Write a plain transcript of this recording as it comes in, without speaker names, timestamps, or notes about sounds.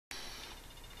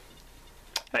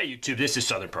Hey YouTube, this is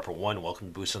Southern Prepper 1. Welcome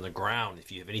to Boots on the Ground.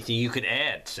 If you have anything you can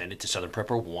add, send it to Southern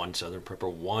Prepper 1, Southern Prepper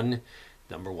 1,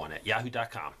 number 1 at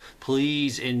yahoo.com.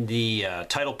 Please, in the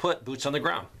title, put Boots on the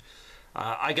Ground.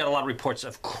 I got a lot of reports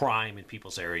of crime in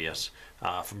people's areas,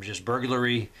 from just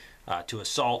burglary to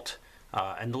assault,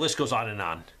 and the list goes on and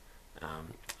on.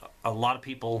 A lot of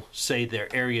people say their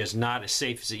area is not as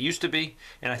safe as it used to be,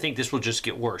 and I think this will just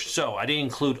get worse. So I didn't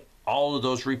include all of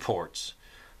those reports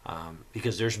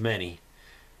because there's many.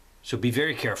 So be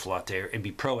very careful out there and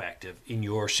be proactive in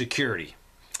your security.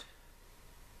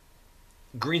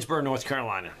 Greensboro, North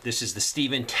Carolina. This is the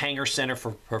Stephen Tanger Center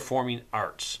for Performing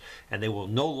Arts, and they will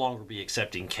no longer be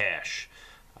accepting cash.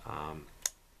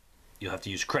 You'll have to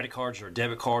use credit cards or a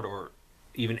debit card or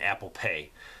even Apple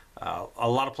Pay. A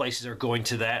lot of places are going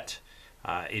to that.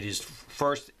 It is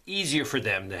first easier for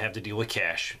them to have to deal with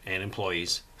cash and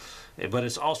employees, but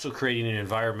it's also creating an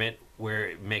environment where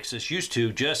it makes us used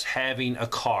to just having a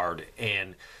card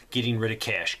and getting rid of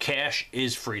cash. Cash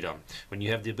is freedom. When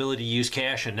you have the ability to use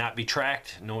cash and not be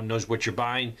tracked, no one knows what you're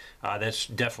buying, that's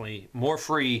definitely more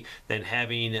free than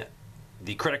having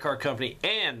the credit card company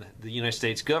and the United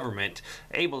States government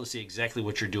able to see exactly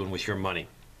what you're doing with your money.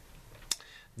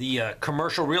 The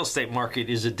commercial real estate market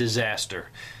is a disaster.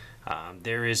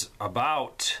 There is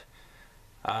about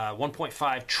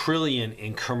 1.5 trillion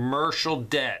in commercial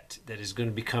debt that is going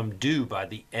to become due by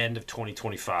the end of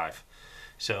 2025.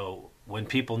 So when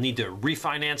people need to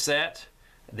refinance that,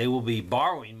 they will be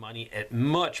borrowing money at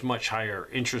much higher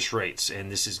interest rates,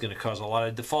 and this is going to cause a lot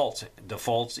of defaults.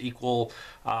 Defaults equal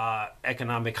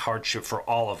economic hardship for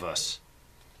all of us.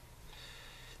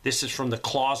 This is from the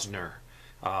Klausner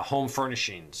Home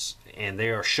Furnishings, and they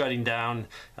are shutting down.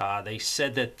 They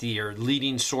said that their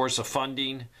leading source of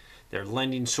funding, their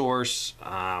lending source,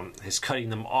 is cutting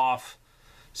them off.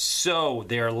 So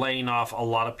they're laying off a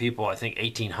lot of people, I think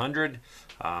 1,800.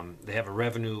 They have a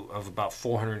revenue of about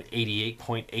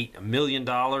 $488.8 million,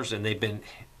 and they've been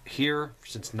here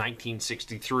since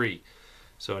 1963.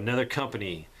 So another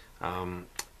company.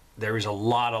 There is a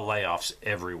lot of layoffs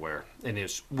everywhere, and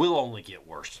it will only get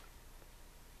worse.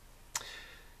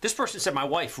 This person said, my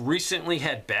wife recently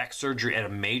had back surgery at a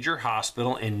major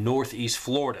hospital in Northeast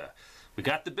Florida. We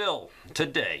got the bill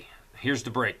today. Here's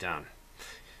the breakdown.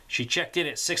 She checked in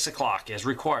at 6 o'clock as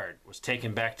required, was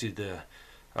taken back to the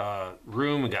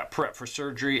room and got prepped for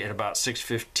surgery at about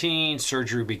 6:15.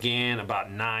 Surgery began about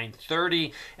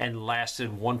 9:30 and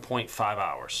lasted 1.5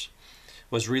 hours.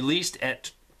 Was released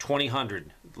at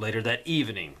 2000 later that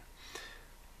evening.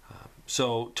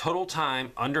 So total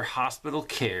time under hospital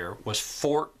care was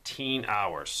 14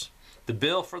 hours. The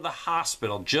bill for the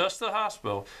hospital, just the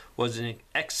hospital, was in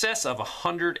excess of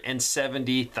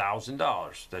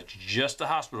 $170,000. That's just the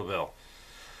hospital bill.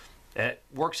 That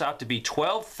works out to be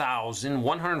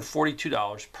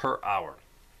 $12,142 per hour.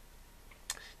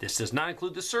 This does not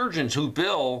include the surgeons whose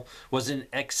bill was in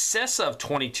excess of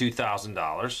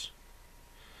 $22,000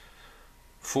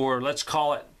 for, let's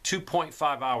call it,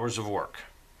 2.5 hours of work.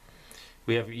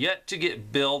 We have yet to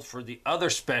get billed for the other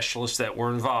specialists that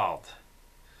were involved.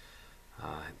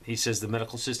 He says the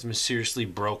medical system is seriously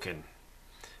broken.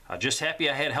 Just happy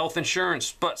I had health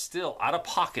insurance, but still, out of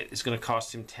pocket is going to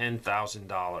cost him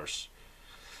 $10,000.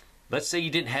 Let's say you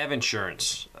didn't have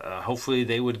insurance. Hopefully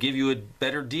they would give you a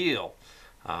better deal.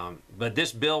 But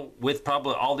this bill, with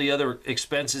probably all the other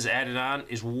expenses added on,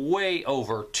 is way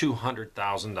over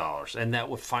 $200,000. And that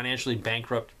would financially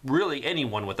bankrupt really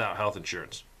anyone without health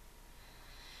insurance.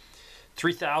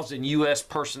 3,000 U.S.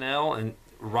 personnel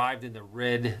arrived in the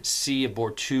Red Sea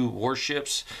aboard 2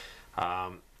 warships.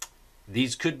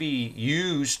 These could be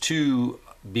used to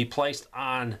be placed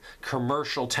on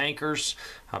commercial tankers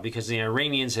because the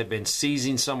Iranians have been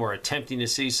seizing some or attempting to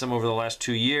seize some over the last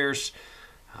 2 years.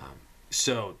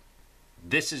 So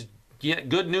this is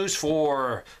good news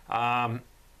for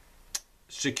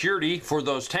security for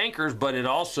those tankers, but it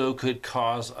also could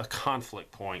cause a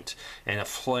conflict point and a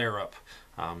flare-up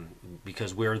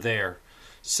because we're there.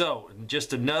 So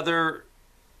just another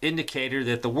indicator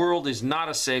that the world is not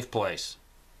a safe place.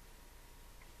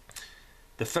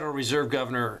 The Federal Reserve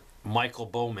Governor Michael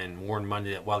Bowman warned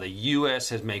Monday that while the U.S.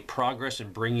 has made progress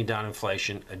in bringing down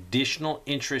inflation, additional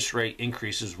interest rate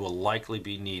increases will likely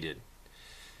be needed.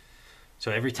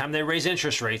 So every time they raise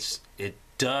interest rates, it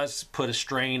does put a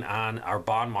strain on our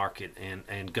bond market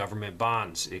and government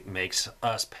bonds. It makes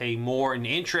us pay more in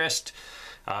interest,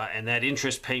 and that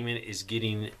interest payment is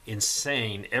getting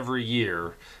insane every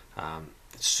year.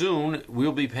 Soon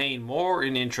we'll be paying more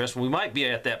in interest, and we might be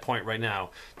at that point right now,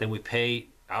 than we pay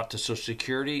out to Social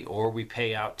Security or we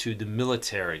pay out to the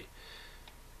military.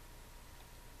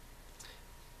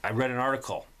 I read an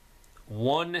article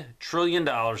 $1 trillion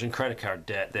in credit card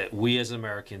debt that we as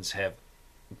Americans have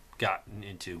gotten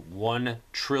into. $1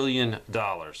 trillion.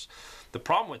 The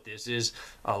problem with this is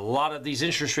a lot of these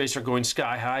interest rates are going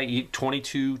sky high,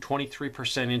 22,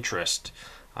 23% interest.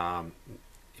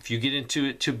 If you get into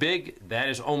it too big, that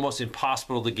is almost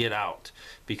impossible to get out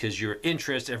because your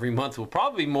interest every month will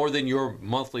probably be more than your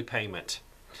monthly payment.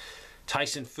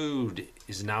 Tyson Food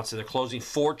is announced that they're closing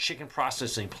 4 chicken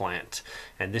processing plants,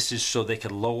 and this is so they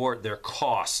can lower their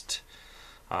cost.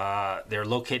 They're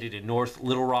located in North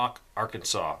Little Rock,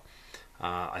 Arkansas.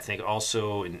 I think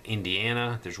also in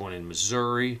Indiana. There's one in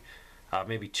Missouri,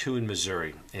 maybe 2 in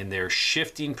Missouri. And they're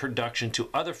shifting production to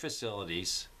other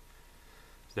facilities.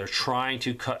 They're trying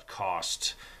to cut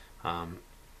costs.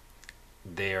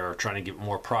 They're trying to get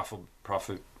more profitable.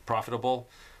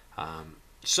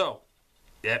 So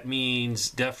that means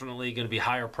definitely going to be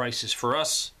higher prices for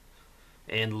us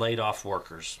and laid off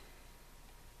workers.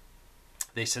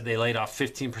 They said they laid off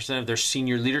 15% of their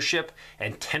senior leadership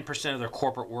and 10% of their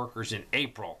corporate workers in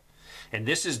April. And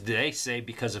this is, they say,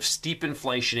 because of steep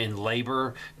inflation in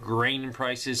labor, grain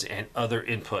prices, and other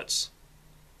inputs.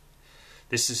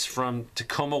 This is from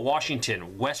Tacoma,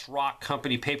 Washington. West Rock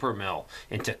Company Paper Mill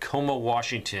in Tacoma,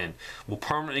 Washington will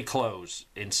permanently close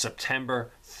in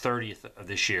September 30th of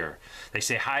this year. They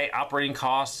say high operating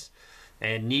costs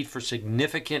and need for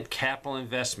significant capital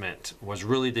investment was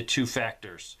really the 2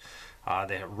 factors.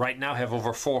 They right now have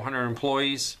over 400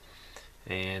 employees,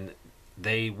 and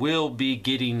they will be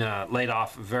getting laid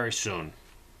off very soon.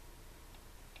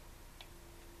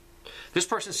 This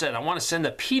person said, I want to send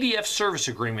a PDF service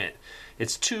agreement.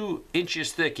 It's 2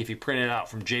 inches thick if you print it out,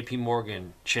 from JP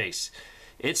Morgan Chase.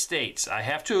 It states, I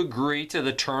have to agree to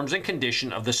the terms and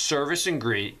condition of the service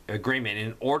agreement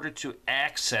in order to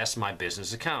access my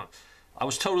business account. I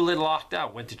was totally locked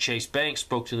out. Went to Chase Bank,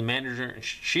 spoke to the manager, and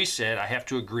she said I have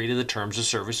to agree to the terms of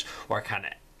service or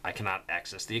I cannot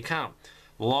access the account.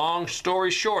 Long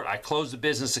story short, I closed the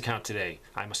business account today.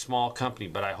 I'm a small company,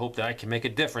 but I hope that I can make a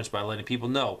difference by letting people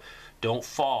know. Don't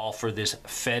fall for this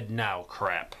Fed Now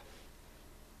crap.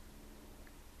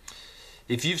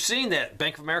 If you've seen that,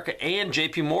 Bank of America and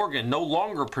JP Morgan no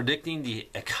longer predicting the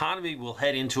economy will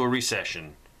head into a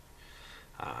recession.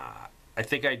 I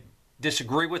think I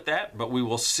disagree with that, but we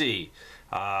will see.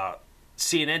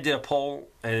 CNN did a poll,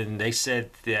 and they said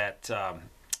that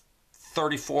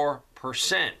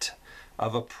 34%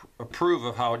 approve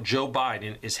of how Joe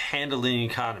Biden is handling the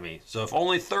economy. So if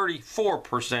only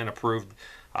 34% approved,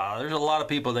 there's a lot of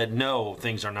people that know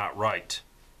things are not right.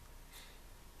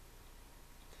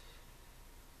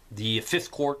 The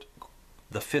Fifth Court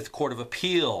of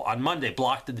Appeal on Monday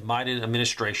blocked the Biden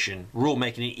administration rule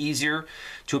making it easier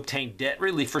to obtain debt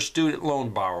relief for student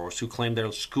loan borrowers who claim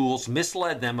their schools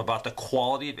misled them about the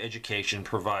quality of education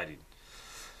provided.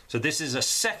 So this is a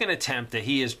second attempt that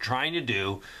he is trying to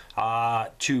do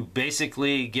to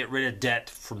basically get rid of debt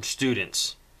from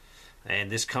students.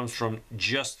 And this comes from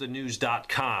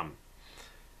justthenews.com.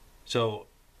 So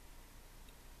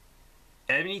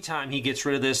anytime he gets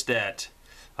rid of this debt,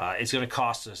 it's going to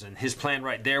cost us. And his plan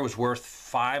right there was worth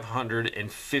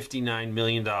 $559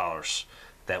 million.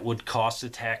 That would cost the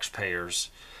taxpayers.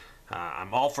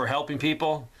 I'm all for helping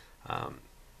people.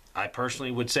 I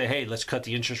personally would say, hey, let's cut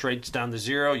the interest rates down to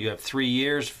 0. You have 3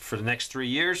 years. For the next 3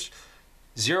 years,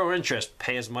 0 interest.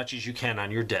 Pay as much as you can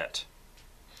on your debt.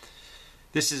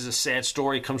 This is a sad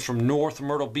story. It comes from North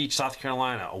Myrtle Beach, South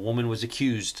Carolina. A woman was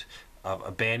accused of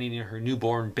abandoning her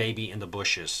newborn baby in the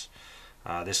bushes.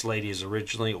 This lady is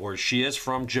originally, or she is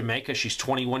from Jamaica. She's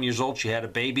 21 years old. She had a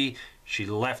baby. She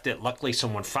left it. Luckily,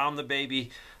 someone found the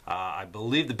baby. I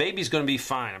believe the baby's going to be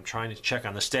fine. I'm trying to check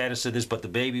on the status of this, but the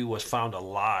baby was found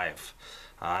alive.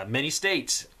 Many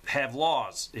states have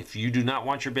laws. If you do not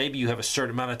want your baby, you have a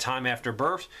certain amount of time after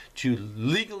birth to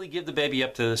legally give the baby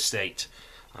up to the state.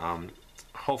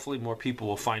 Hopefully more people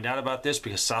will find out about this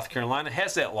because South Carolina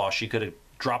has that law. She could have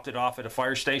dropped it off at a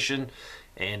fire station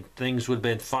and things would have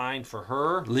been fine for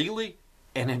her legally,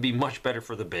 and it'd be much better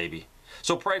for the baby.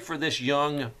 So pray for this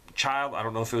young child. I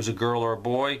don't know if it was a girl or a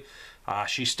boy.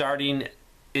 She's starting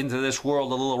into this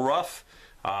world a little rough.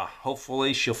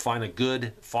 Hopefully she'll find a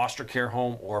good foster care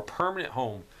home or a permanent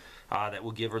home that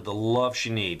will give her the love she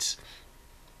needs.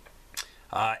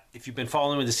 If you've been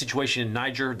following the situation in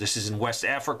Niger, this is in West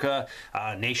Africa.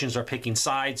 Nations are picking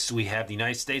sides. We have the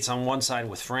United States on one side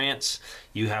with France.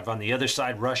 You have on the other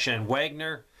side Russia and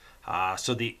Wagner.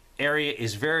 So the area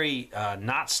is very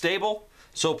not stable.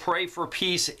 So pray for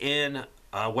peace in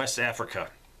West Africa.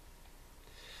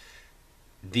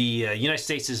 The United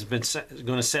States has been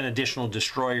going to send additional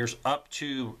destroyers up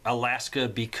to Alaska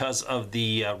because of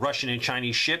the Russian and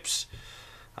Chinese ships.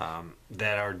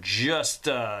 that are just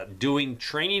doing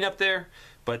training up there,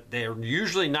 but they're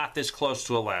usually not this close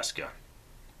to Alaska.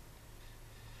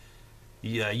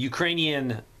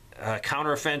 Ukrainian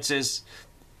counteroffenses,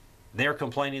 they're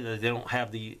complaining that they don't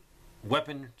have the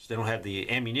weapons, they don't have the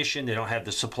ammunition, they don't have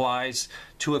the supplies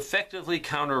to effectively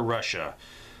counter Russia.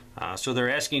 So they're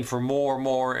asking for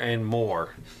more and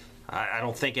more. I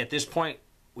don't think at this point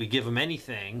we give them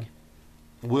anything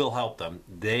will help them.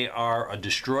 They are a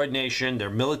destroyed nation, their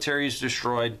military is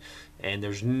destroyed, and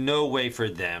there's no way for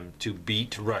them to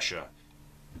beat Russia.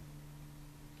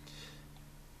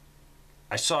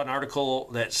 I saw an article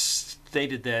that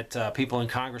stated that people in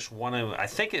Congress want to, I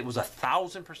think it was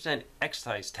 1,000%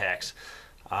 excise tax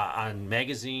on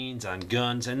magazines, on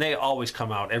guns, and they always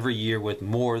come out every year with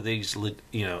more of these,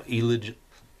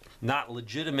 not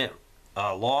legitimate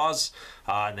laws,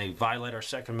 and they violate our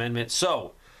Second Amendment.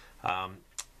 So,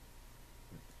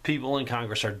 people in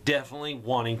Congress are definitely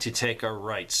wanting to take our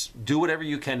rights. Do whatever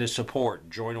you can to support.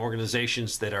 Join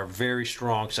organizations that are very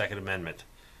strong Second Amendment.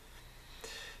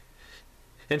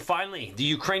 And finally, the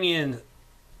Ukrainian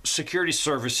security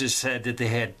services said that they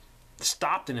had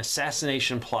stopped an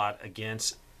assassination plot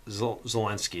against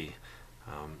Zelensky.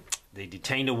 They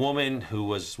detained a woman who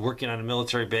was working on a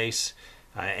military base,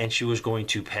 and she was going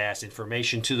to pass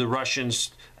information to the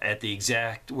Russians at the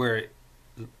exact where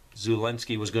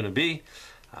Zelensky was going to be.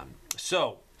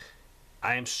 So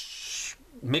I am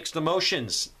mixed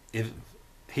emotions. If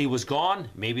he was gone,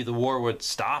 maybe the war would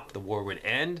stop, the war would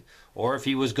end. Or if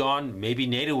he was gone, maybe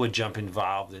NATO would jump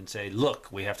involved and say, look,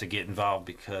 we have to get involved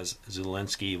because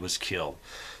Zelensky was killed.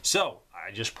 So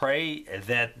I just pray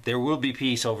that there will be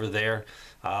peace over there.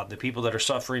 The people that are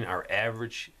suffering are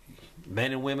average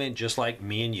men and women just like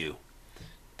me and you.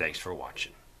 Thanks for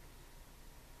watching.